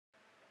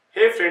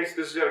Hey friends,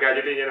 this is your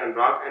gadget agent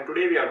Anurag, and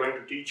today we are going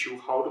to teach you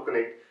how to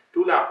connect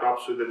two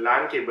laptops with a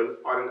LAN cable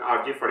or an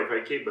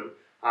RJ45 cable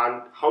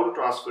and how to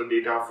transfer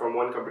data from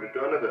one computer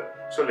to another.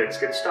 So let's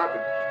get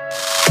started.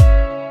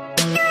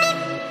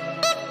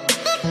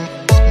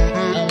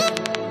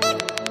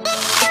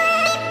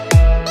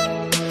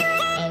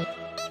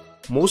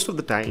 Most of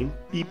the time,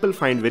 people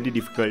find very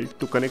difficult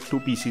to connect two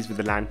PCs with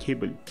a LAN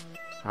cable.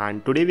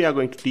 And today we are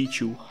going to teach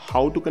you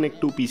how to connect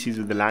two PCs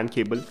with the LAN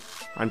cable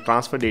and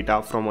transfer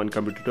data from one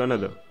computer to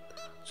another.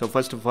 So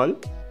first of all,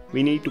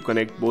 we need to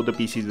connect both the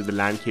PCs with the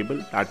LAN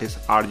cable, that is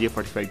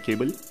RJ45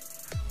 cable.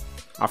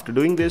 After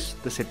doing this,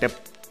 the setup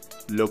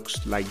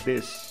looks like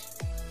this.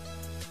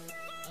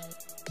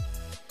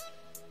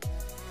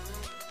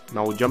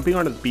 Now jumping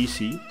onto the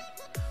PC,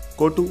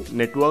 go to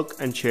Network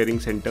and Sharing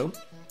Center.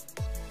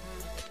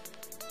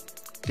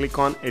 Click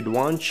on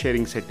Advanced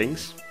Sharing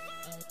Settings.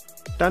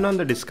 Turn on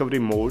the discovery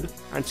mode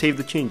and save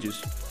the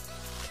changes.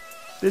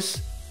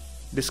 This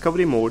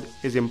discovery mode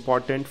is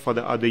important for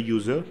the other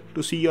user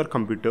to see your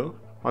computer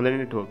on the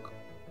network.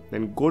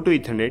 Then go to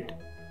Ethernet,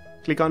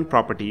 click on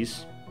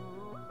Properties.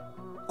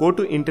 Go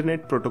to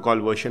Internet Protocol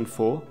version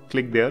 4,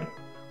 click there.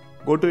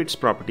 Go to its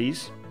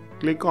properties,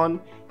 click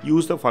on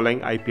Use the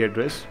following IP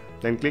address,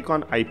 then click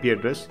on IP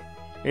address.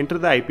 Enter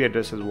the IP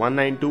address as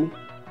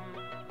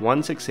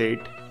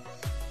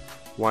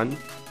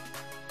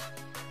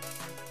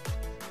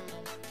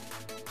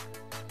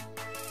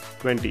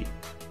 192.168.1.20.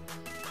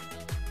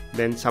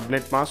 Then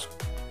subnet mask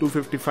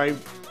 255,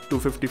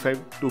 255,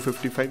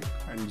 255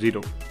 and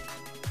 0.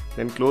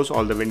 Then close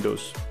all the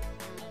windows.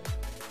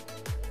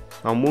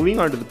 Now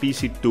moving on to the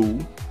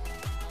PC2,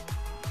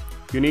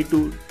 you need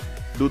to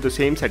do the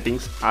same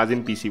settings as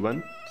in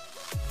PC1.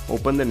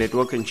 Open the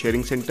Network and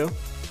Sharing Center.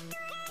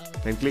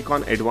 Then click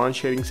on Advanced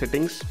Sharing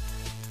Settings.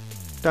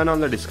 Turn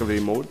on the discovery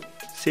mode.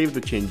 Save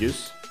the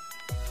changes.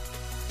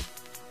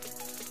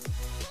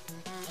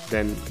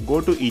 Then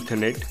go to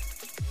Ethernet.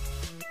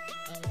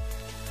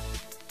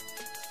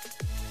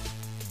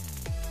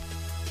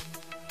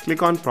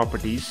 Click on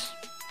Properties.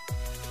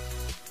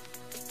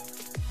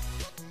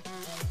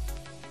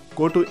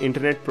 Go to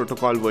Internet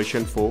Protocol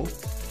version 4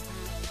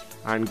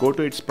 and go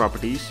to its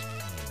properties.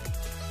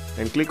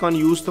 Then click on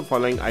Use the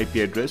following IP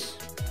address.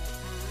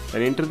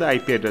 Then enter the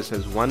IP address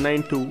as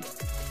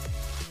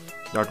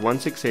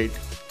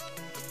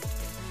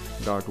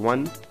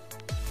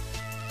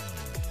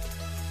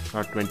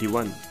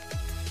 192.168.1.21.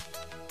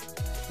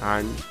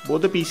 And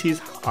both the PCs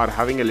are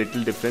having a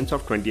little difference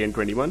of 20 and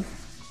 21,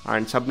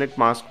 and subnet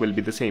mask will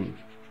be the same.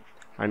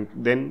 And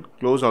then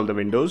close all the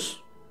windows.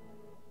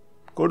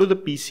 Go to the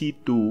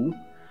PC2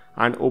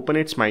 and open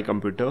its My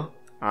Computer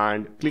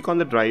and click on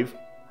the drive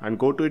and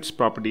go to its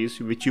properties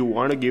which you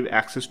want to give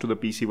access to the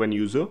PC1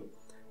 user.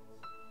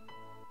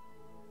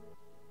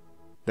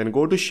 Then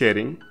go to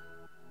Sharing,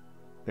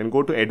 then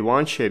go to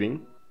Advanced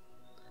Sharing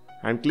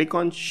and click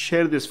on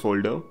Share this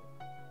folder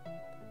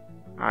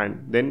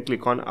and then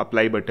click on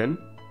Apply button.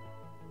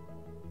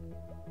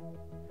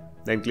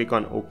 Then click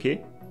on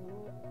OK.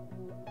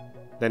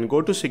 Then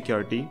go to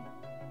Security.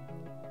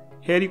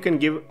 Here you can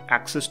give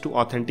access to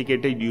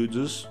authenticated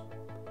users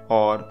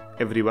or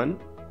everyone.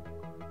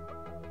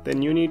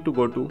 Then you need to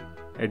go to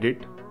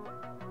Edit.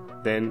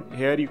 Then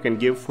here you can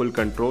give full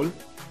control.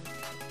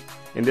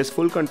 In this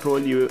full control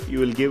you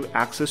will give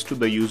access to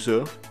the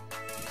user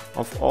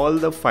of all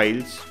the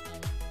files.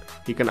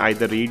 He can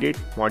either read it,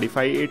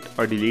 modify it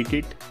or delete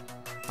it.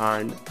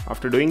 And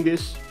after doing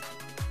this,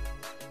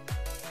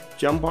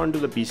 jump onto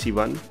the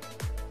PC1.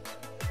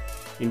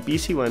 In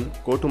PC1,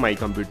 go to My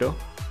Computer,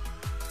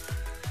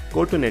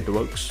 go to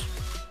Networks,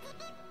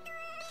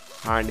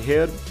 and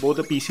here both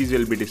the PCs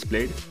will be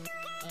displayed.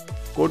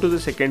 Go to the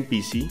second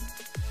PC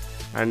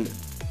and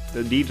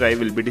the D drive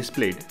will be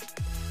displayed.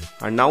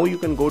 And now you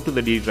can go to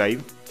the D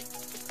drive,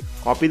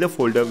 copy the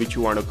folder which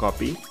you want to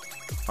copy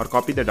or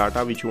copy the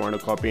data which you want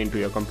to copy into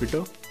your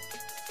computer.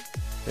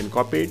 Then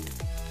copy it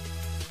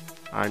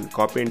and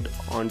copy it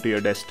onto your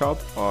desktop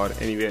or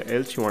anywhere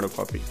else you want to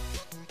copy.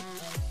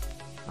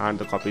 And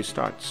the copy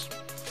starts.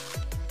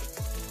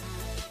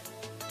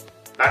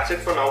 That's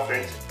it for now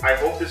friends. I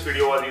hope this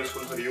video was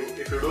useful for you.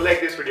 If you do like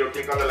this video,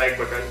 click on the like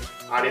button.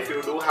 And if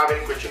you do have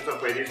any questions or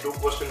queries, do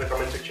post in the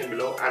comment section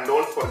below. And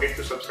don't forget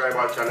to subscribe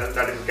our channel,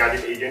 that is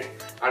Gadget Agent.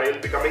 And I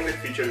will be coming with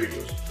future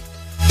videos.